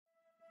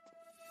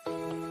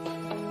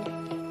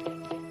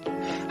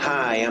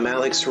Hi, I'm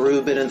Alex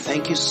Rubin, and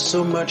thank you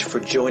so much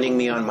for joining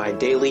me on my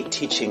daily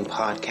teaching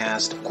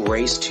podcast,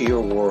 Grace to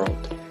Your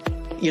World.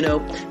 You know,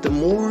 the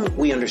more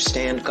we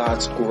understand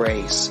God's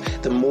grace,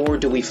 the more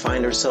do we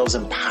find ourselves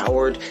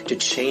empowered to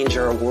change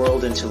our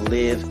world and to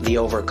live the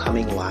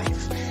overcoming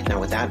life.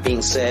 Now, with that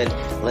being said,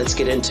 let's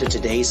get into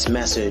today's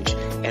message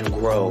and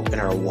grow in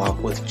our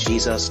walk with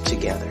Jesus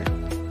together.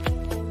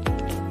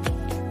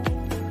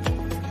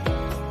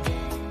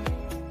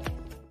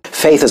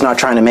 Faith is not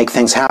trying to make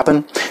things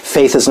happen.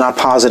 Faith is not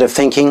positive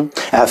thinking.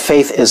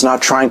 Faith is not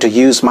trying to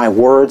use my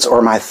words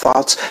or my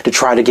thoughts to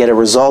try to get a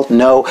result.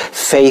 No,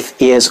 faith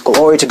is,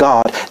 glory to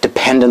God,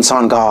 dependence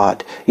on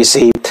God. You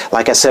see,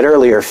 like I said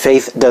earlier,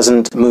 faith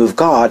doesn't move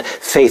God.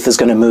 Faith is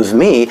going to move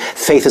me.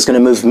 Faith is going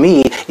to move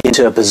me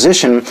into a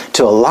position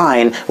to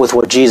align with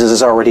what Jesus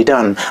has already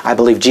done. I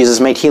believe Jesus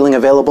made healing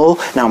available.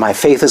 Now my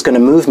faith is going to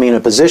move me in a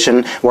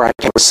position where I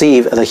can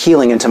receive the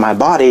healing into my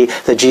body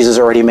that Jesus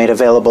already made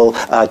available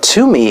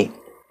to me.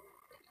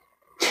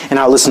 And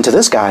now listen to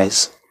this,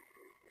 guys.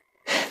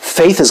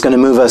 Faith is going to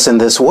move us in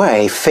this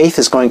way. Faith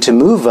is going to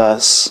move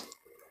us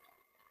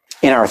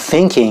in our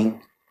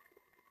thinking.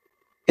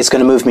 It's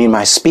going to move me in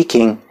my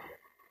speaking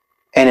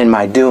and in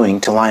my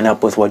doing to line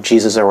up with what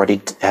Jesus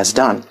already has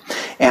done.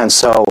 And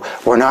so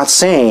we're not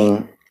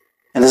saying,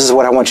 and this is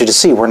what I want you to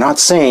see, we're not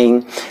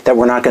saying that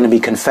we're not going to be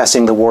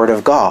confessing the Word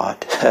of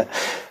God.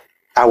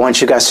 I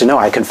want you guys to know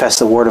I confess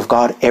the Word of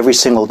God every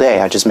single day.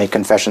 I just make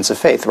confessions of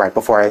faith right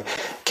before I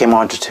came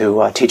on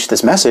to teach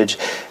this message.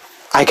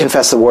 I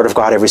confess the Word of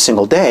God every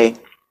single day.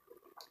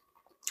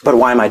 But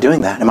why am I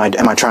doing that? Am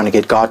I trying to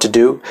get God to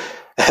do?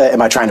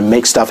 Am I trying to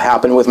make stuff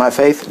happen with my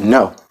faith?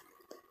 No.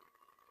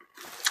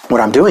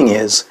 What I'm doing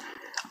is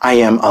I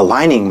am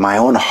aligning my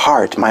own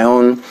heart, my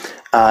own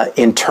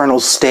internal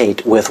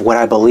state with what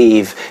I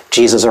believe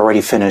Jesus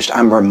already finished.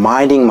 I'm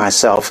reminding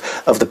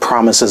myself of the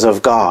promises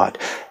of God.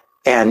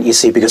 And you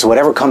see, because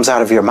whatever comes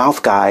out of your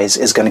mouth, guys,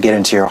 is going to get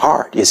into your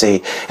heart, you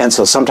see. And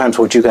so sometimes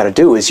what you got to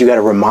do is you got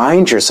to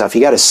remind yourself,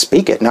 you got to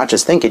speak it, not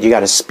just think it, you got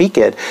to speak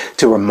it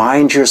to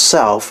remind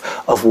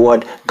yourself of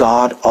what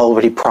God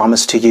already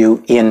promised to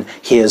you in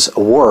His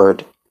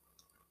Word.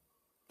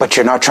 But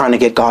you're not trying to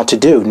get God to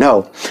do.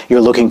 No, you're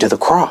looking to the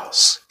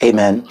cross.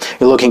 Amen.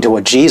 You're looking to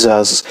what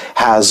Jesus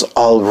has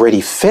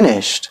already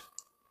finished.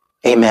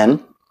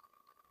 Amen.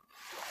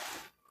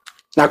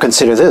 Now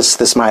consider this.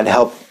 This might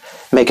help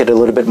make it a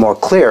little bit more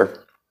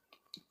clear.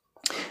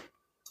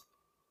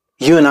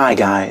 You and I,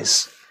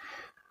 guys,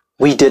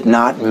 we did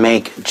not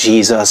make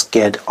Jesus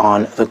get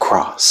on the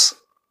cross.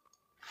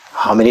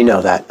 How many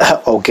know that?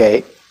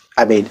 Okay.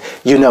 I mean,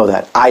 you know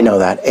that. I know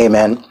that.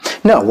 Amen.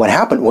 No, what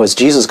happened was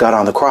Jesus got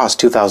on the cross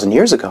 2,000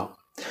 years ago,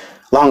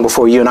 long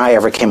before you and I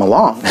ever came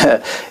along,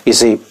 you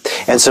see.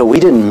 And so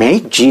we didn't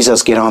make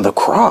Jesus get on the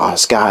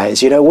cross,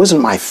 guys. You know, it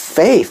wasn't my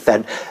faith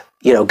that,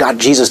 you know, got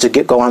Jesus to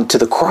go on to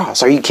the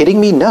cross. Are you kidding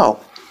me? No.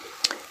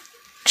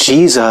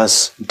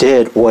 Jesus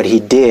did what He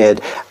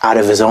did out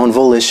of His own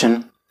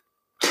volition,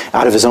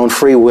 out of His own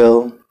free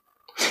will.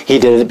 He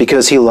did it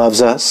because He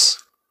loves us.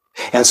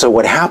 And so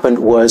what happened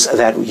was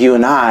that you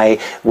and I,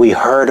 we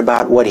heard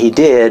about what He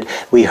did,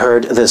 we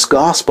heard this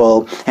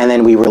gospel, and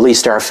then we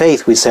released our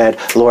faith. We said,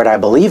 Lord, I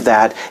believe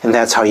that, and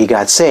that's how you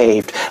got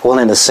saved. Well,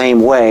 in the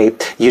same way,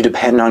 you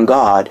depend on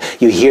God.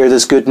 You hear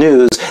this good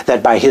news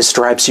that by His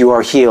stripes you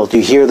are healed.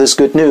 You hear this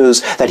good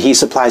news that He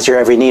supplies your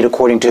every need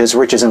according to His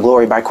riches and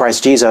glory by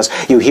Christ Jesus.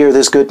 You hear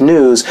this good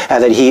news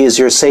that He is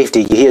your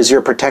safety, He is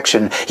your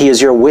protection, He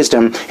is your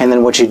wisdom, and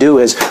then what you do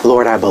is,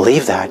 Lord, I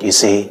believe that, you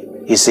see.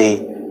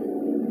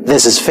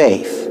 This is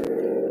faith.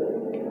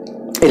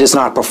 It is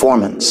not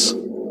performance.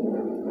 And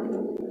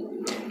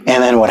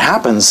then what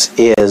happens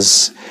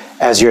is,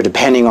 as you're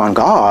depending on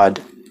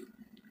God,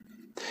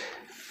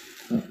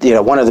 you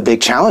know, one of the big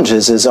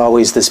challenges is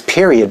always this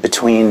period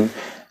between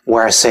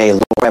where I say,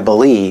 Lord, I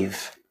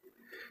believe,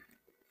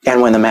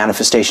 and when the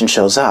manifestation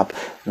shows up.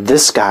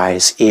 This,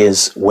 guys,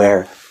 is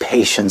where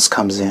patience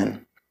comes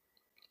in.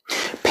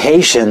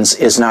 Patience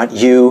is not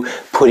you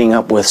putting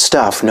up with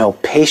stuff. No,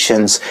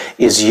 patience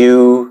is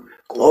you,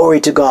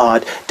 glory to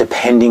God,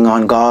 depending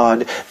on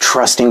God,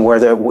 trusting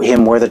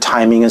Him where the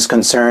timing is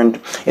concerned.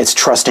 It's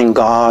trusting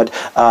God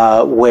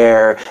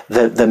where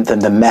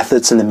the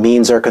methods and the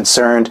means are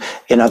concerned.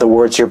 In other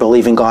words, you're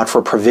believing God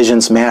for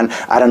provisions. Man,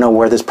 I don't know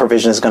where this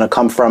provision is going to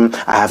come from.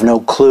 I have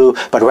no clue.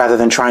 But rather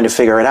than trying to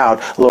figure it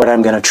out, Lord,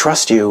 I'm going to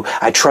trust You.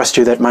 I trust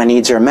You that my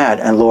needs are met.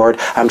 And Lord,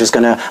 I'm just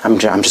going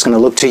to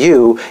look to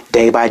You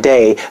day by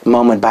day,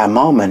 moment by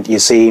moment. You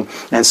see,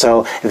 and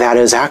so that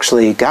is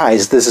actually,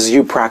 guys, this is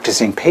you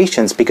practicing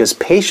patience. Because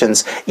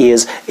patience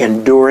is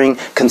enduring,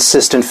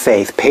 consistent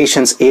faith.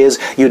 Patience is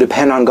you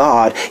depend on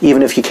God,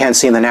 even if you can't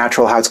see in the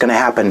natural how it's going to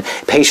happen.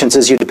 Patience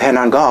is you depend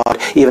on God,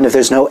 even if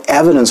there's no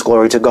evidence,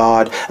 glory to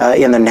God,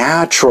 in the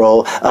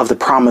natural of the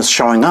promise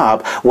showing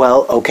up.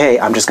 Well, okay,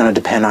 I'm just going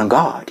to depend on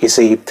God. You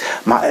see,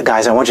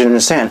 guys, I want you to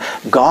understand,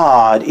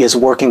 God is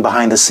working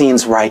behind the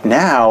scenes right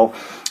now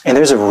And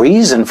there's a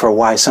reason for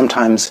why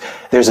sometimes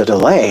there's a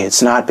delay.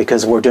 It's not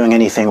because we're doing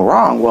anything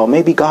wrong. Well,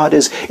 maybe God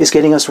is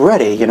getting us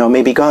ready.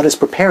 Maybe God is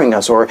preparing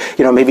us, or,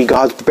 maybe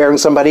God's preparing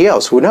somebody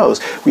else. Who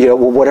knows?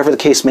 Whatever the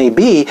case may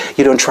be,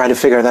 you don't try to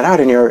figure that out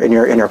in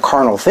your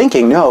carnal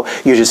thinking. No,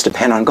 you just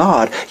depend on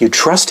God. You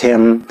trust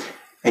Him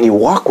and you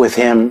walk with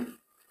Him.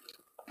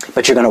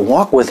 But you're going to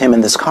walk with Him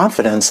in this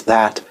confidence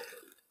that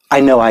I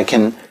know I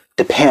can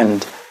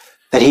depend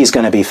that He's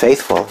going to be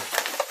faithful,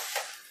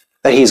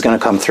 that He's going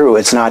to come through.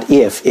 It's not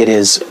if, it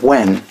is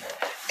when.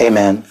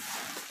 Amen.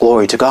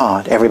 Glory to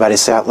God. Everybody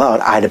say out loud,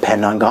 I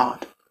depend on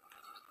God.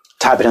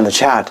 Type it in the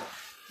chat.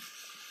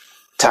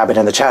 Type it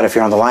in the chat if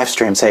you're on the live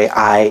stream. Say,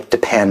 I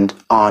depend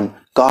on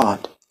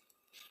God.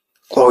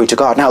 Glory to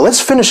God. Now, let's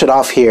finish it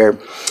off here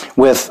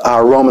with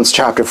Romans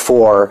chapter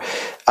 4.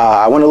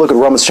 I want to look at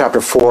Romans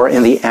chapter 4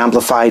 in the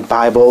Amplified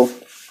Bible.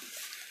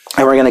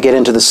 And we're going to get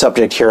into the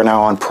subject here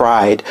now on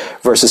pride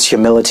versus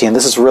humility. And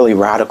this is really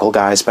radical,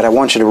 guys, but I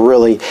want you to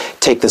really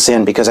take this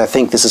in because I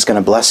think this is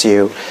going to bless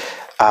you.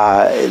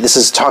 This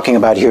is talking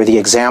about here the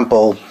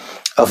example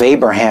of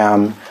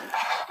Abraham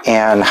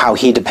and how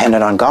he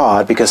depended on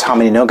God, because how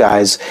many know,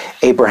 guys,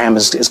 Abraham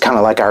is kind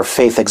of like our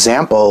faith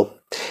example.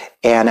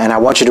 And I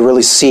want you to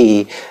really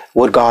see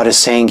what God is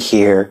saying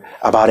here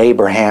about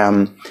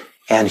Abraham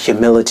and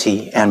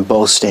humility and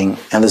boasting.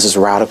 And this is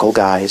radical,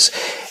 guys.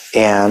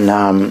 And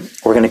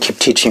we're going to keep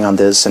teaching on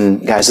this.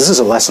 And guys, this is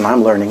a lesson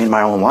I'm learning in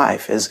my own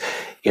life,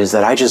 is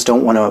that I just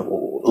don't want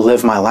to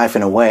live my life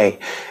in a way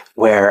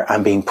where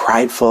I'm being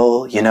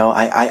prideful.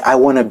 I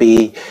want to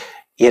be,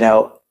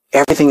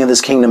 everything in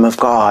this kingdom of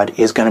God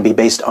is going to be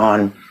based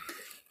on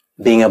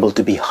being able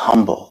to be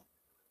humble.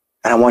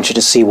 And I want you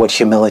to see what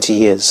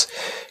humility is.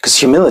 Because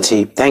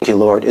humility, thank you,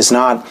 Lord, is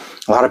not,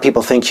 a lot of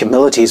people think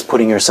humility is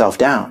putting yourself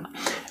down,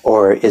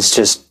 or is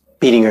just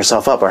beating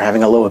yourself up or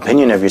having a low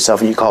opinion of yourself,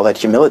 and you call that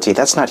humility.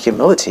 That's not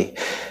humility.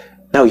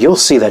 No, you'll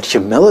see that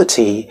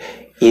humility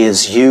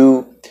is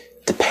you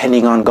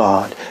depending on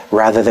God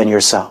rather than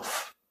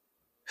yourself.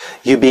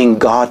 You being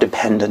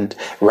God-dependent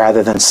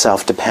rather than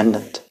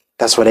self-dependent.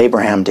 That's what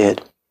Abraham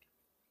did.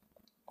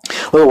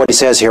 Look at what he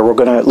says here. We're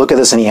going to look at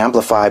this in the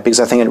Amplified because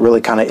I think it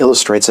really kind of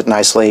illustrates it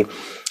nicely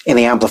in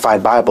the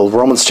Amplified Bible.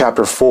 Romans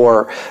chapter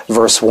 4,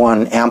 verse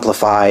 1,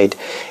 Amplified.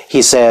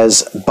 He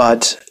says,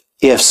 but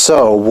if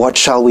so, what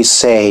shall we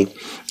say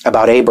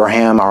about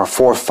Abraham, our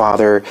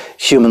forefather,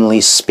 humanly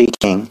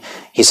speaking?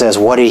 He says,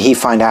 what did he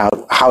find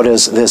out? How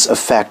does this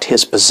affect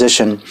his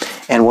position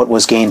and what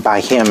was gained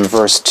by him?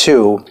 Verse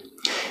 2,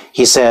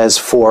 he says,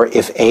 for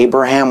if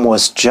Abraham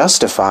was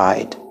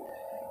justified,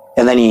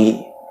 and then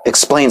he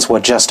explains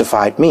what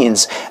justified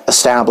means,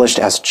 established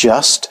as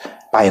just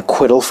by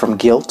acquittal from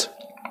guilt.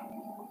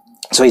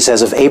 So he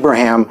says, if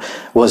Abraham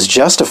was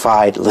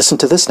justified, listen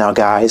to this now,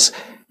 guys,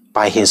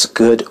 by his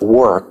good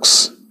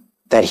works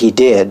that he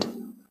did,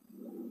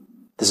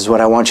 this is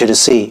what I want you to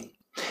see,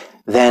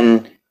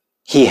 then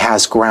he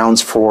has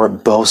grounds for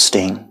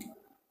boasting,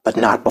 but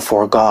not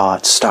before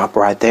God. Stop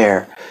right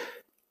there.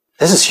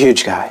 This is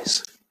huge,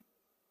 guys.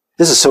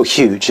 This is so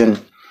huge.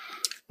 And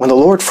when the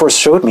Lord first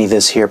showed me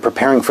this here,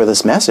 preparing for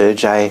this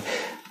message, I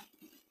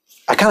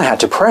kind of had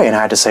to pray, and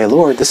I had to say,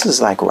 Lord, this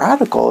is like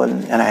radical.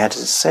 And I had to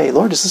say,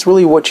 Lord, is this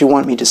really what you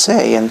want me to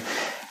say? And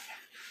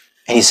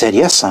he said,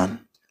 yes, son.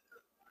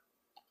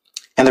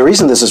 And the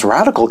reason this is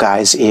radical,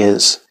 guys,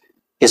 is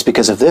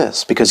because of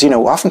this. Because,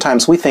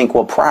 oftentimes we think,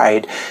 well,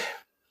 pride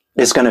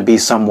is going to be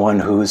someone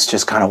who's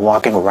just kind of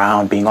walking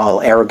around being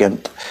all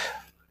arrogant.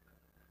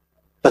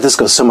 But this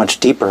goes so much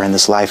deeper in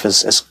this life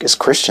as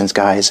Christians,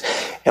 guys.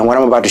 And what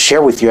I'm about to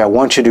share with you, I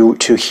want you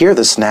to hear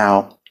this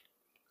now.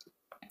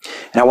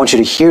 And I want you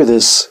to hear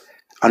this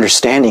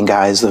understanding,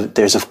 guys.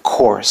 There's, of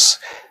course,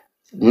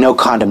 no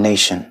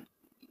condemnation.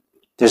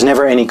 There's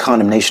never any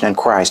condemnation in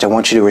Christ. I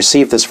want you to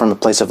receive this from a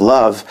place of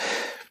love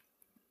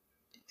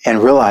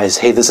and realize,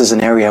 hey, this is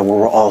an area where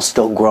we're all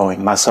still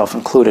growing, myself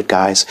included,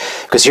 guys.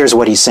 Because here's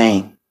what he's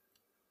saying.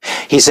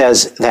 He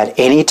says that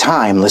any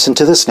time, listen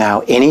to this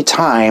now, any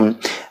time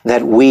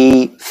that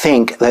we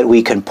think that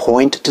we can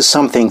point to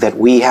something that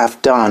we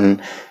have done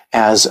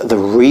as the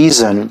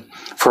reason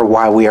for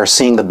why we are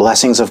seeing the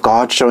blessings of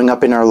God showing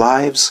up in our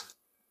lives,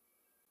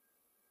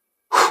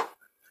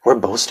 we're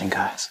boasting,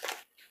 guys.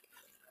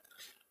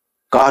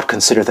 God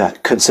considers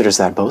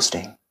that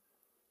boasting.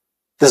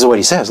 This is what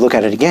he says. Look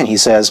at it again. He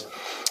says,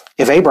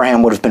 if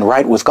Abraham would have been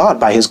right with God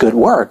by his good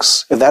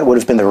works, if that would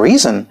have been the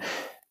reason,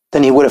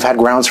 then he would have had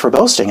grounds for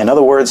boasting. In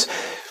other words,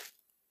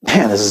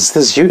 man, this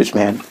is huge,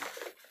 man.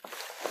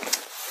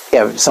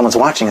 Yeah, someone's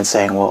watching and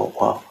saying,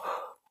 well,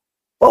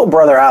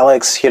 Brother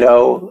Alex,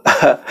 man,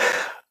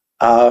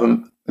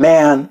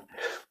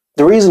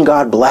 the reason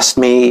God blessed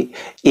me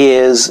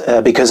is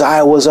because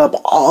I was up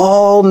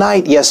all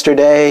night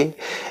yesterday.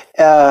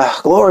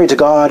 Glory to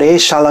God.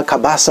 Shala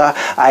kabasa.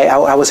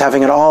 I was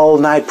having an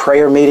all-night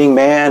prayer meeting,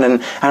 man,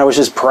 and I was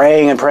just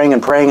praying and praying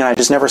and praying, and I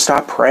just never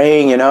stopped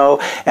praying,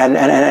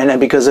 and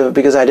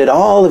because I did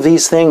all of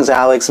these things,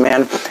 Alex,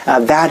 man,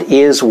 that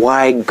is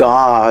why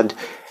God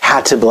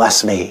had to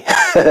bless me.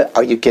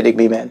 Are you kidding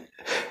me, man?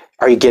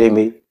 Are you kidding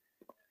me?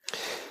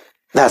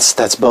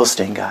 That's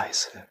boasting,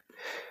 guys.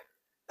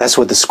 That's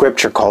what the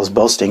scripture calls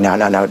boasting.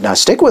 Now,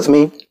 stick with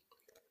me.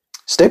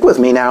 Stick with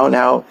me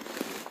now.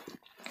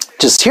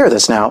 Just hear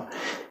this now.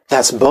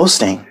 That's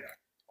boasting.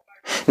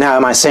 Now,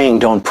 am I saying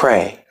don't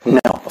pray? No,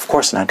 of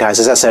course not, guys.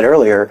 As I said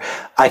earlier,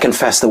 I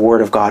confess the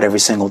Word of God every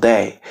single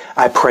day.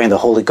 I pray in the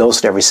Holy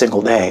Ghost every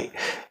single day.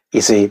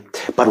 You see,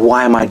 but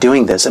why am I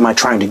doing this? Am I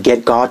trying to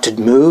get God to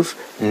move?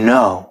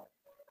 No.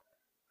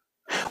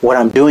 What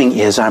I'm doing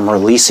is I'm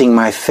releasing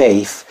my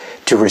faith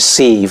to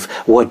receive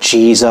what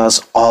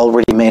Jesus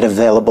already made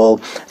available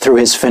through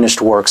his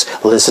finished works.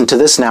 Listen to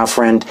this now,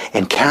 friend,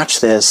 and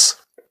catch this.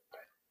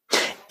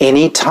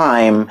 Any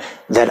time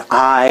that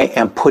I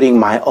am putting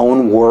my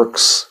own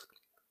works,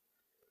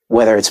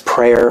 whether it's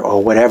prayer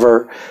or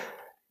whatever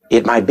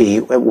it might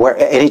be,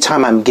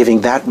 anytime I'm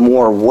giving that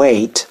more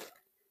weight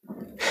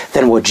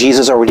than what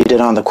Jesus already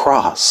did on the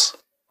cross,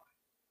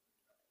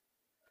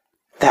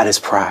 that is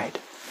pride.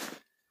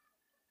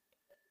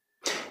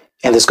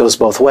 And this goes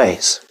both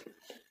ways.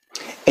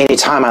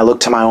 Anytime I look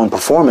to my own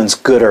performance,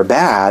 good or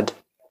bad,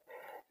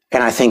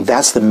 and I think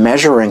that's the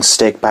measuring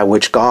stick by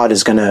which God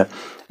is going to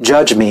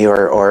judge me,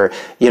 or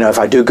if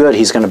I do good,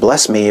 he's going to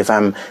bless me. If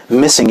I'm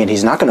missing it,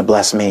 he's not going to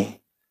bless me.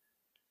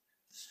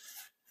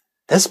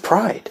 That's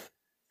pride.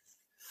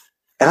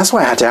 And that's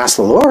why I had to ask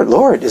the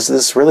Lord, is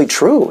this really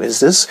true? Is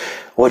this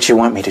what you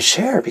want me to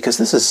share?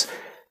 Because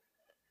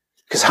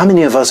how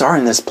many of us are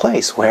in this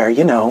place where,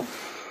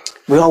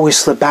 we always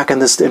slip back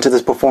into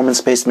this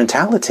performance-based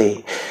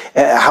mentality.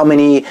 How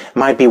many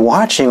might be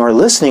watching or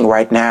listening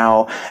right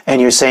now, and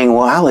you're saying,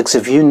 well, Alex,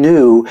 if you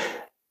knew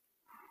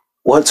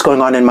what's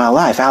going on in my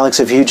life, Alex,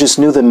 if you just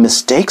knew the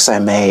mistakes I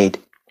made,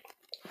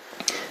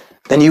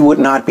 then you would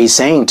not be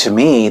saying to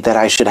me that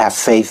I should have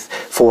faith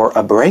for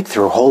a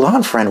breakthrough. Hold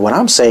on, friend. What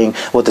I'm saying,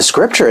 what the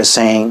scripture is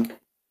saying,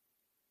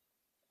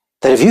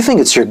 that if you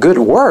think it's your good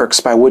works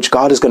by which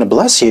God is going to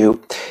bless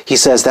you, he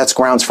says that's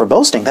grounds for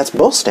boasting. That's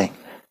boasting.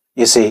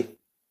 You see,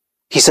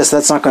 he says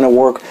that's not going to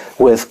work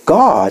with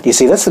God. You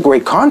see, that's the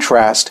great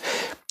contrast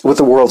with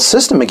the world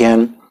system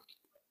again,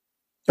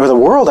 where the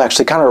world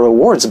actually kind of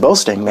rewards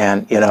boasting,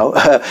 man, In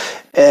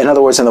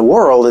other words, in the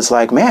world, it's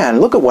like,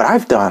 man, look at what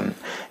I've done.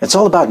 It's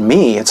all about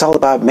me. It's all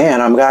about, man,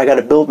 I got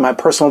to build my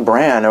personal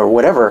brand or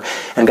whatever.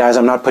 And guys,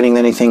 I'm not putting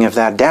anything of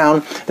that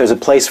down. There's a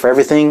place for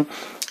everything.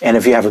 And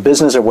if you have a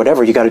business or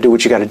whatever, you got to do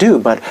what you got to do.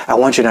 But I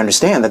want you to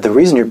understand that the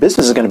reason your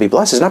business is going to be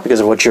blessed is not because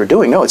of what you're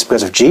doing. No, it's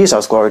because of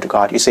Jesus. Glory to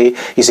God. You see,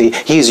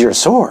 he's your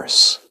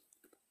source.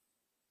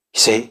 You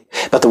see,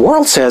 but the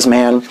world says,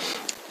 man,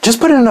 just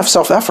put in enough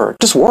self-effort,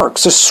 just work,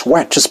 just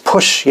sweat, just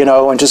push,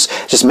 and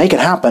just make it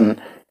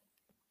happen.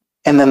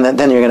 And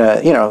then you're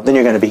gonna, then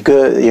you're gonna be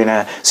good. You're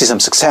gonna see some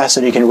success,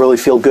 and you can really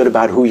feel good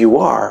about who you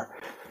are.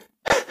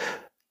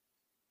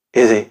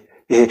 Is it?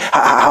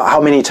 How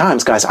many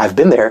times, guys, I've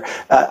been there,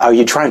 are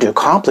you trying to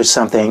accomplish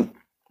something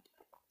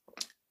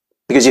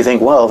because you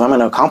think, well, if I'm going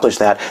to accomplish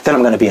that, then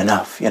I'm going to be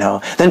enough,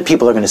 Then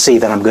people are going to see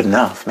that I'm good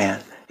enough,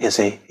 man. You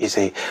see,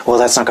 well,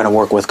 that's not going to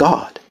work with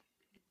God.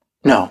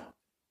 No.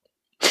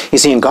 You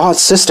see, in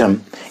God's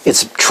system,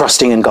 it's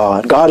trusting in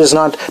God. God is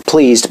not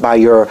pleased by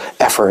your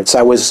efforts.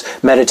 I was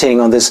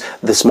meditating on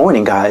this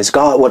morning, guys.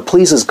 What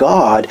pleases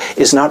God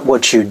is not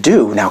what you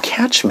do. Now,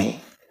 catch me.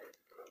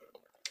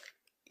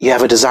 You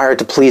have a desire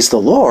to please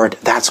the Lord,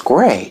 that's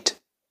great.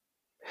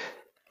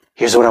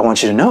 Here's what I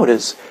want you to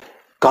notice.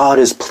 God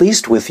is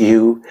pleased with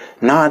you,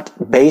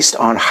 not based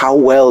on how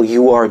well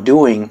you are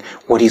doing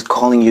what he's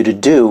calling you to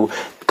do.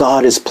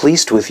 God is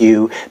pleased with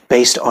you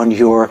based on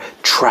your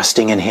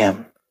trusting in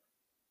him.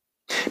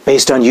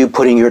 Based on you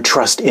putting your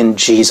trust in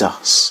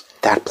Jesus.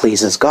 That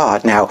pleases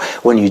God. Now,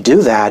 when you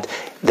do that,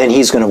 then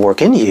he's going to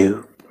work in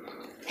you,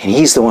 and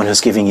he's the one who's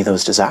giving you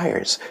those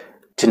desires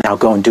to now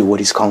go and do what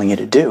he's calling you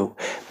to do.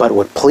 But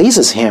what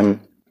pleases him,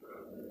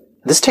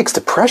 this takes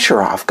the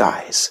pressure off,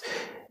 guys,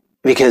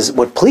 because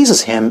what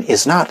pleases him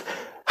is not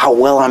how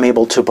well I'm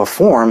able to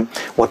perform.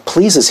 What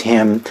pleases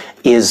him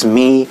is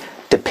me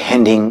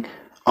depending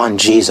on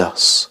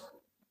Jesus,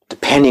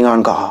 depending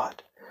on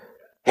God.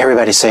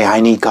 Everybody say, I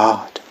need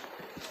God.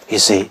 You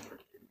see.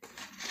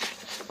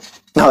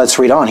 Now let's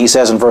read on. He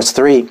says in verse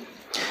 3,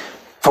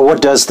 for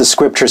what does the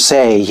scripture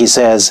say? He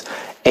says,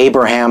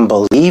 Abraham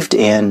believed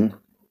in,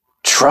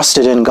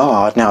 trusted in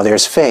God. Now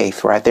there's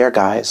faith right there,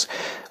 guys.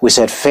 We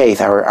said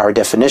faith. Our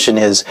definition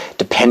is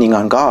depending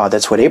on God.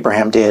 That's what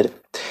Abraham did.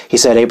 He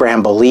said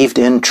Abraham believed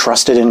in,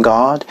 trusted in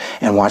God,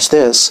 and watch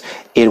this,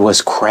 it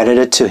was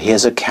credited to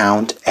his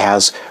account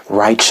as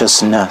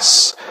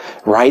righteousness,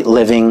 right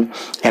living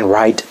and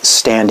right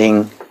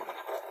standing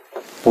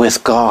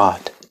with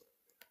God.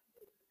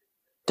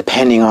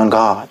 Depending on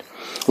God.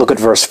 Look at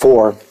verse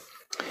 4.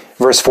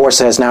 Verse 4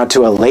 says, now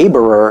to a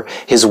laborer,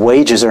 his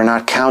wages are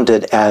not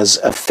counted as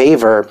a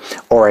favor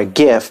or a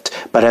gift,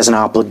 but as an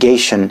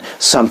obligation,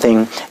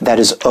 something that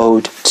is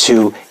owed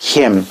to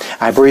him.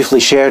 I briefly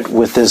shared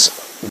with this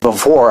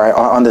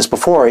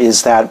before,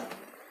 is that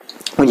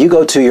when you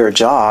go to your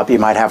job, you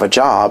might have a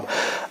job.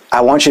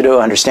 I want you to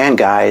understand,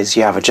 guys,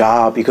 you have a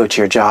job, you go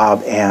to your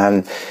job,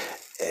 and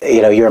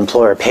your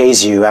employer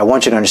pays you. I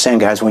want you to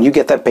understand, guys, when you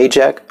get that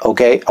paycheck,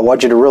 okay, I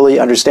want you to really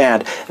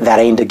understand that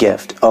ain't a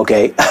gift,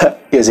 okay?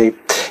 you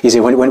see,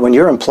 when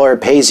your employer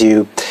pays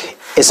you,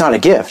 it's not a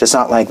gift. It's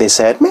not like they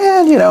said,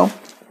 man,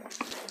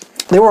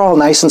 they were all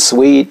nice and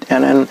sweet,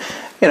 and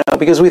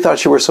because we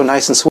thought you were so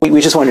nice and sweet, we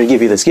just wanted to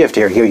give you this gift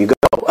here. Here you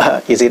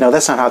go. You see, no,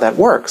 that's not how that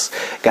works,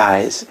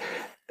 guys.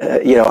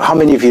 How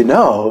many of you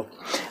know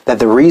that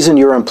the reason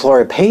your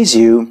employer pays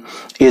you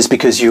is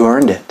because you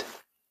earned it?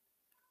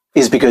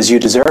 Is because you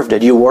deserved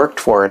it. You worked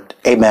for it.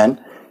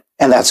 Amen.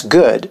 And that's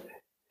good,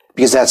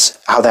 because that's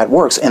how that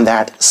works in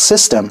that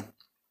system.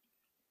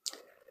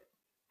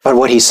 But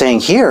what he's saying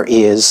here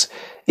is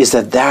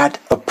that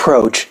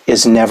approach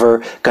is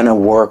never going to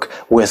work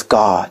with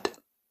God.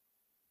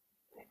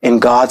 In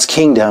God's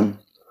kingdom,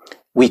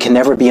 we can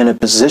never be in a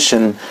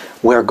position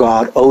where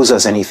God owes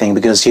us anything,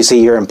 because you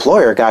see, your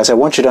employer, guys, I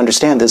want you to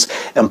understand this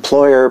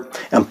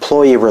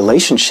employer-employee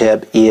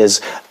relationship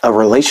is a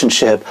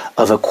relationship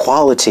of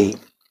equality.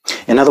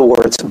 In other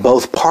words,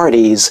 both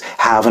parties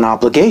have an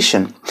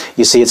obligation.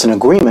 You see, it's an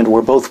agreement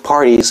where both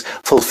parties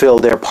fulfill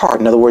their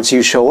part. In other words,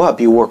 you show up,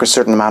 you work a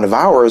certain amount of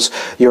hours,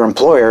 your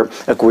employer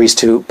agrees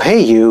to pay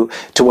you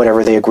to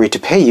whatever they agree to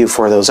pay you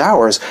for those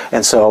hours,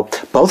 and so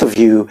both of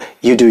you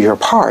do your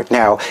part.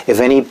 Now, if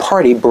any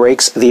party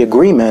breaks the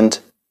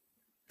agreement,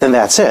 then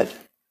that's it.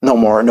 No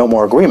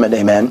more agreement,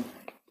 amen.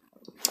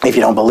 If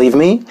you don't believe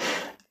me,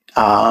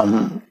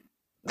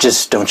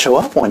 just don't show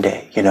up one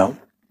day,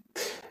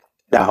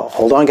 Now,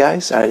 hold on,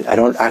 guys. I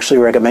don't actually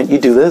recommend you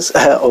do this,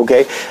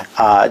 okay?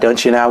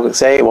 Don't you now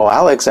say, well,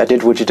 Alex, I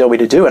did what you told me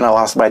to do and I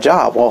lost my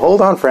job. Well,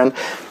 hold on, friend.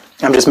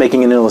 I'm just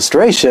making an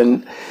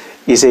illustration,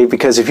 you see,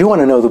 because if you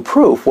want to know the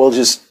proof, well,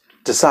 just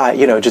decide,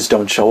 just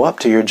don't show up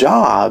to your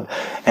job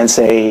and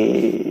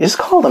just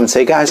call them and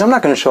say, guys, I'm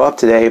not going to show up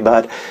today,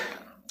 but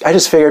I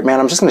just figured, man,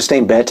 I'm just going to stay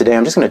in bed today.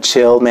 I'm just going to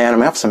chill, man. I'm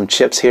going to have some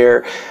chips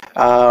here.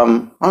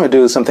 I'm going to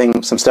do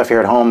some stuff here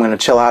at home. I'm going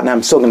to chill out, and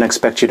I'm still going to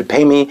expect you to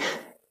pay me.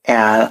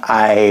 And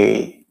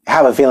I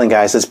have a feeling,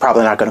 guys, it's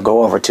probably not going to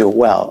go over too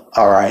well,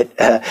 all right?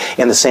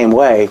 In the same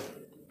way,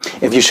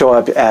 if you show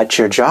up at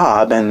your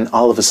job and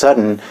all of a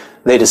sudden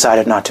they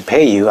decided not to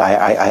pay you,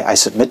 I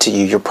submit to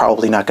you, you're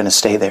probably not going to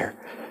stay there,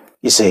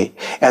 you see.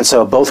 And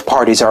so both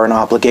parties are in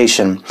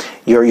obligation.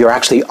 You're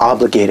actually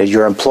obligated.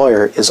 Your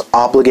employer is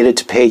obligated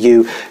to pay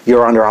you.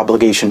 You're under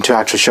obligation to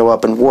actually show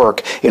up and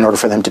work in order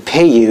for them to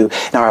pay you.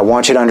 Now, I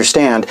want you to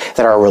understand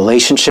that our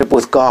relationship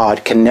with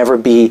God can never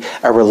be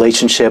a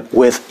relationship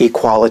with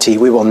equality.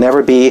 We will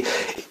never be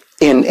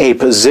in a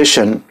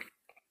position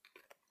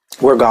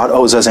where God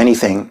owes us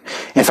anything.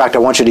 In fact, I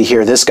want you to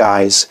hear this,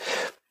 guys.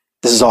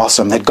 This is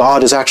awesome, that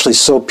God is actually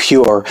so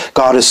pure,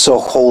 God is so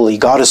holy,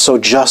 God is so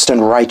just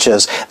and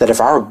righteous, that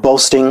if our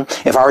boasting,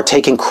 if our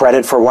taking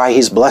credit for why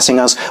He's blessing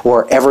us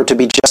were ever to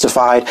be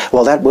justified,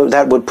 well,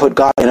 that would put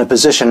God in a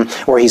position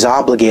where He's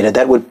obligated.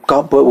 That would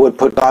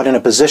put God in a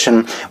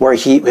position where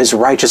His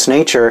righteous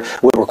nature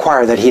would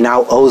require that He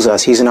now owes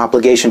us. He's an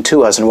obligation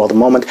to us. And well, the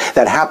moment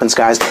that happens,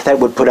 guys, that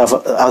would put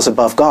us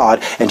above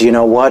God. And do you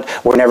know what?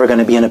 We're never going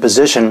to be in a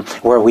position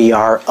where we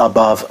are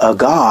above a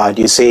God.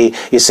 You see,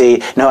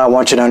 no, I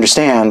want you to understand,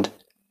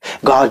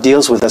 God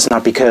deals with us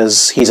not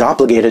because He's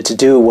obligated to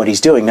do what He's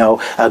doing. No,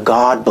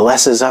 God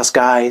blesses us,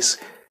 guys,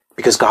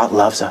 because God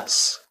loves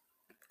us.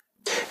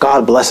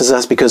 God blesses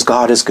us because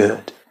God is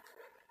good.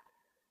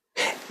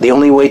 The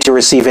only way to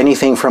receive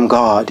anything from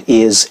God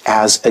is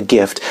as a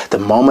gift. The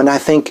moment I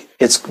think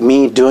it's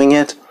me doing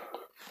it,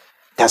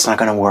 that's not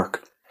going to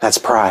work. That's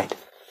pride.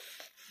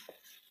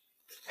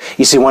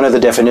 You see, one of the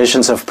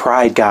definitions of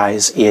pride,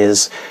 guys,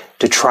 is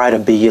to try to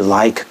be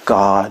like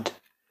God,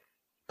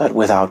 but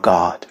without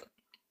God.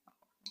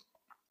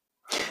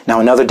 Now,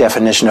 another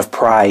definition of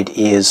pride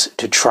is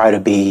to try to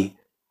be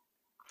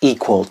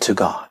equal to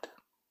God.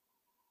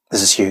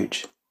 This is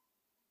huge.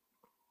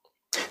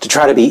 To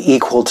try to be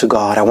equal to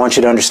God. I want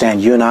you to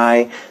understand, you and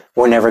I,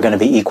 we're never going to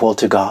be equal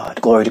to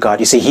God. Glory to God.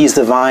 You see, He's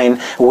the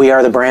vine. We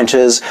are the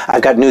branches.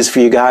 I've got news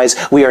for you guys.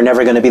 We are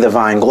never going to be the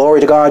vine.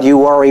 Glory to God.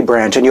 You are a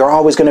branch, and you're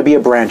always going to be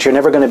a branch. You're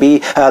never going to be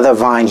the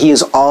vine. He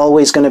is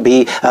always going to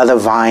be the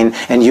vine,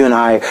 and you and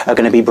I are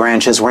going to be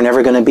branches. We're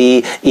never going to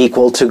be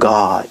equal to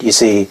God. You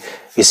see,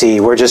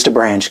 we're just a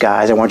branch,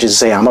 guys. I want you to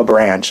say, I'm a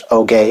branch.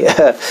 Okay.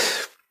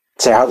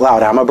 Say out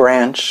loud, I'm a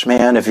branch,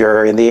 man. If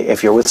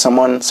you're with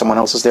someone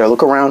else is there,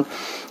 look around.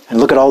 And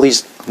look at all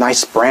these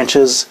nice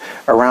branches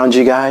around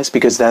you guys,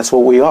 because that's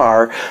what we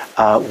are.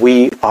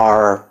 We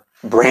are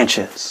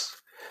branches.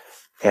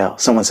 Yeah,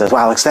 someone says,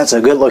 well, Alex, that's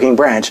a good looking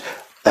branch.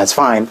 That's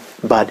fine,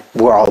 but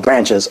we're all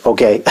branches.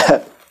 Okay.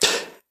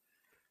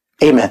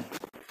 Amen.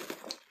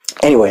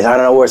 Anyways, I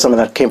don't know where some of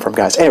that came from,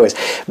 guys. Anyways,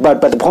 but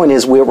the point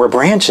is we're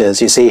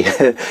branches, you see,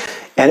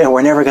 and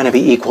we're never going to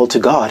be equal to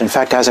God. In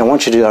fact, guys, I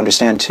want you to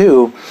understand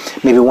too,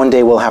 maybe one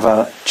day we'll have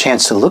a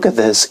chance to look at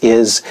this,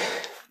 is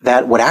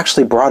that what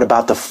actually brought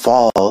about the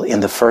fall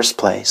in the first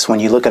place, when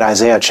you look at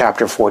Isaiah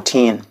chapter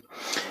 14,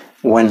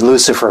 when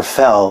Lucifer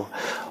fell,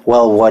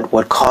 well,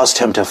 what caused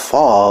him to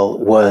fall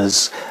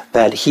was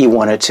that he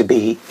wanted to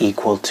be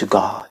equal to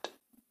God.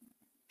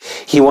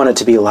 He wanted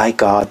to be like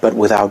God, but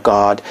without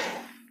God.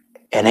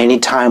 And any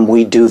time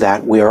we do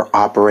that, we are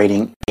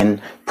operating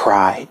in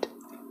pride.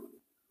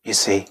 You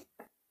see?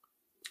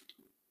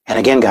 And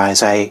again,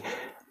 guys, I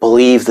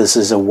believe this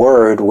is a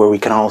word where we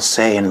can all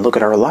say and look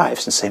at our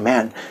lives and say,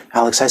 man,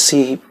 Alex, I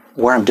see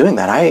where I'm doing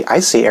that. I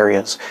see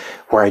areas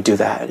where I do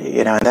that.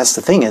 And that's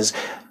the thing is,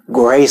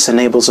 grace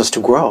enables us to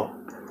grow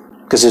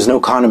because there's no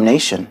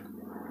condemnation.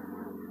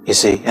 You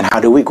see, and how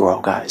do we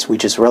grow, guys? We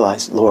just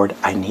realize, Lord,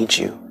 I need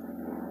you.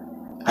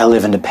 I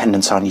live in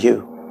dependence on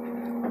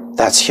you.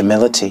 That's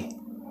humility.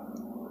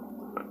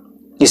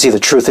 You see, the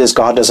truth is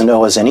God doesn't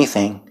owe us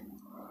anything.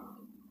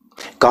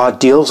 God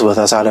deals with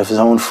us out of his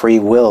own free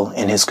will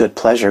in his good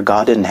pleasure.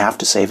 God didn't have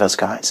to save us,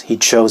 guys. He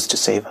chose to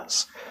save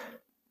us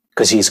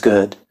because he's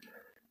good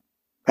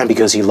and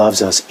because he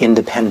loves us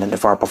independent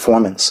of our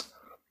performance.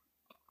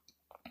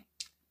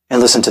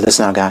 And listen to this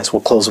now, guys.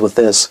 We'll close with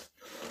this.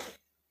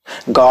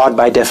 God,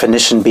 by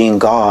definition, being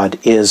God,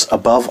 is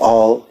above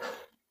all,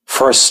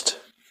 first,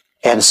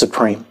 and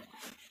supreme.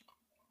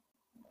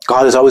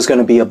 God is always going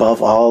to be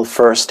above all,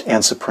 first,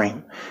 and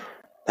supreme.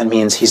 That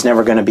means he's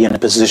never going to be in a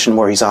position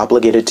where he's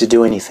obligated to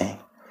do anything.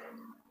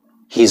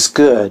 He's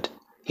good.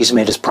 He's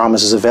made his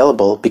promises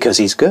available because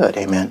he's good.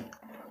 Amen.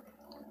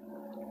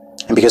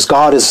 And because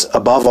God is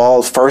above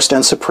all, first,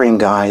 and supreme,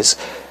 guys,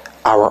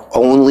 our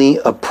only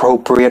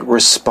appropriate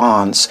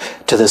response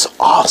to this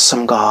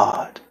awesome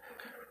God,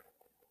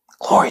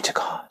 glory to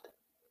God,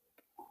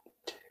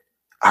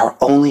 our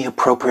only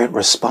appropriate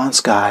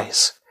response,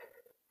 guys,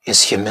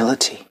 is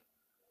humility.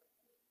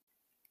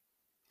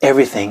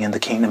 Everything in the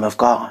kingdom of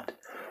God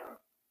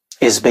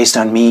is based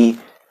on me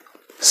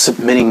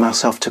submitting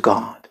myself to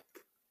God.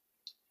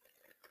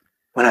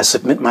 When I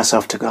submit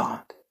myself to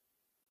God,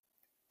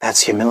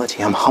 that's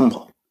humility. I'm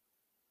humble.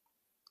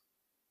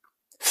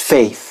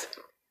 Faith,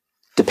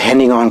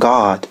 depending on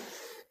God,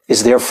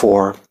 is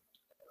therefore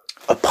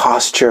a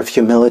posture of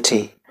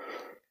humility.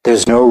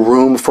 There's no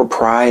room for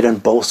pride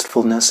and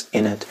boastfulness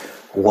in it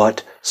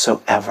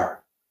whatsoever.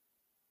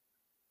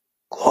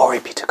 Glory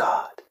be to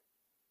God.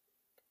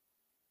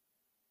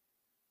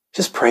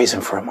 Just praise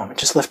him for a moment.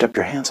 Just lift up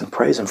your hands and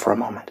praise him for a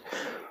moment.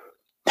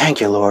 Thank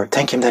you, Lord.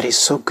 Thank him that he's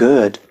so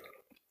good.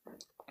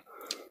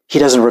 He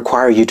doesn't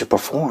require you to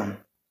perform.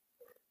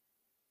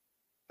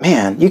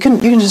 Man, you can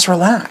just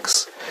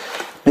relax.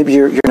 Maybe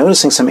you're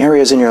noticing some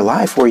areas in your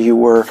life where you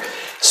were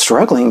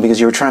struggling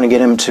because you were trying to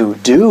get him to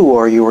do,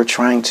 or you were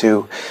trying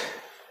to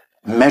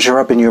measure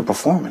up in your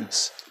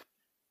performance.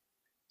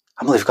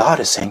 I believe God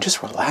is saying,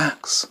 just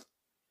relax.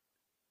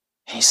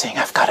 And he's saying,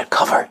 I've got it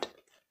covered.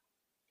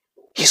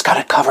 He's got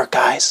it covered,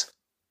 guys.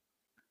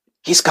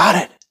 He's got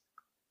it.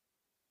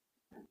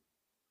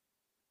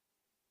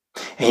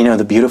 And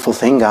the beautiful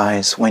thing,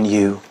 guys, when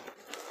you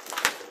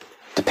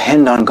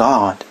depend on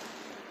God,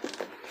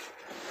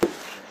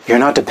 you're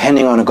not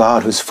depending on a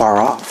God who's far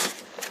off,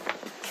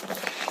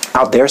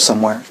 out there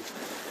somewhere.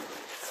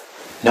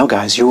 No,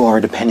 guys, you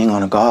are depending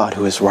on a God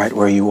who is right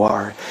where you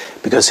are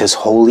because his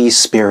Holy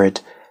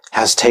Spirit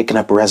has taken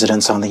up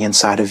residence on the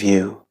inside of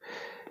you.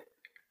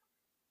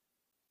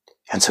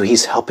 And so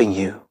he's helping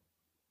you.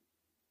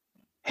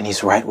 And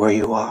he's right where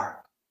you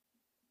are.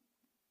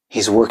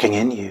 He's working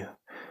in you.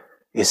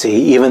 You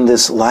see, even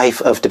this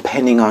life of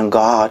depending on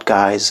God,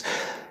 guys,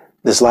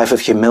 this life of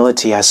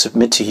humility, I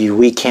submit to you,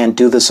 we can't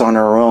do this on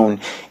our own.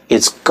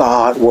 It's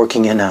God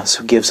working in us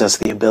who gives us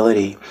the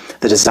ability,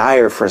 the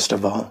desire, first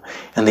of all,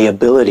 and the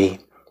ability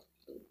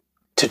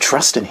to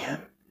trust in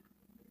him.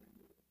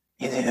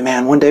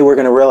 Man, one day we're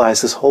going to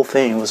realize this whole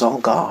thing was all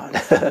God.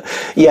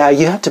 Yeah,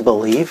 you had to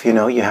believe,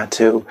 you had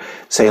to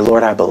say,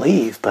 Lord, I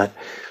believe, but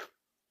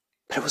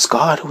it was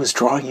God who was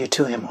drawing you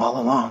to him all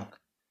along.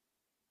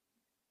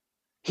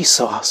 He's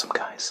so awesome,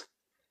 guys.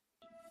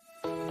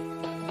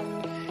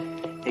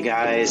 Hey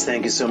guys,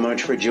 thank you so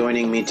much for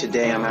joining me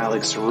today. I'm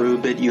Alex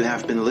Rubit. You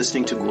have been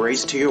listening to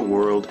Grace to Your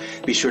World.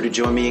 Be sure to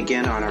join me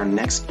again on our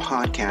next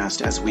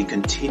podcast as we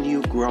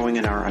continue growing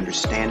in our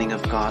understanding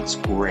of God's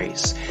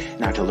grace.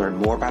 Now, to learn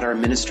more about our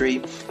ministry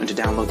and to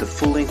download the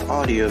full-length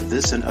audio of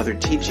this and other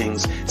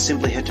teachings,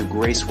 simply head to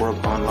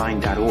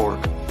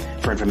graceworldonline.org.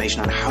 For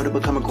information on how to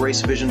become a Grace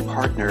Vision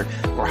partner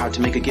or how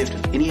to make a gift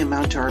of any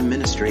amount to our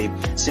ministry,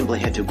 simply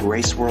head to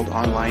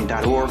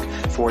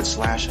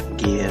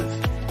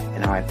graceworldonline.org/give.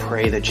 And now I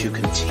pray that you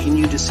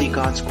continue to see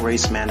God's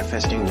grace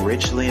manifesting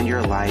richly in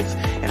your life,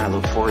 and I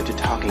look forward to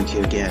talking to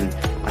you again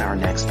on our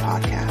next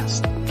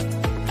podcast.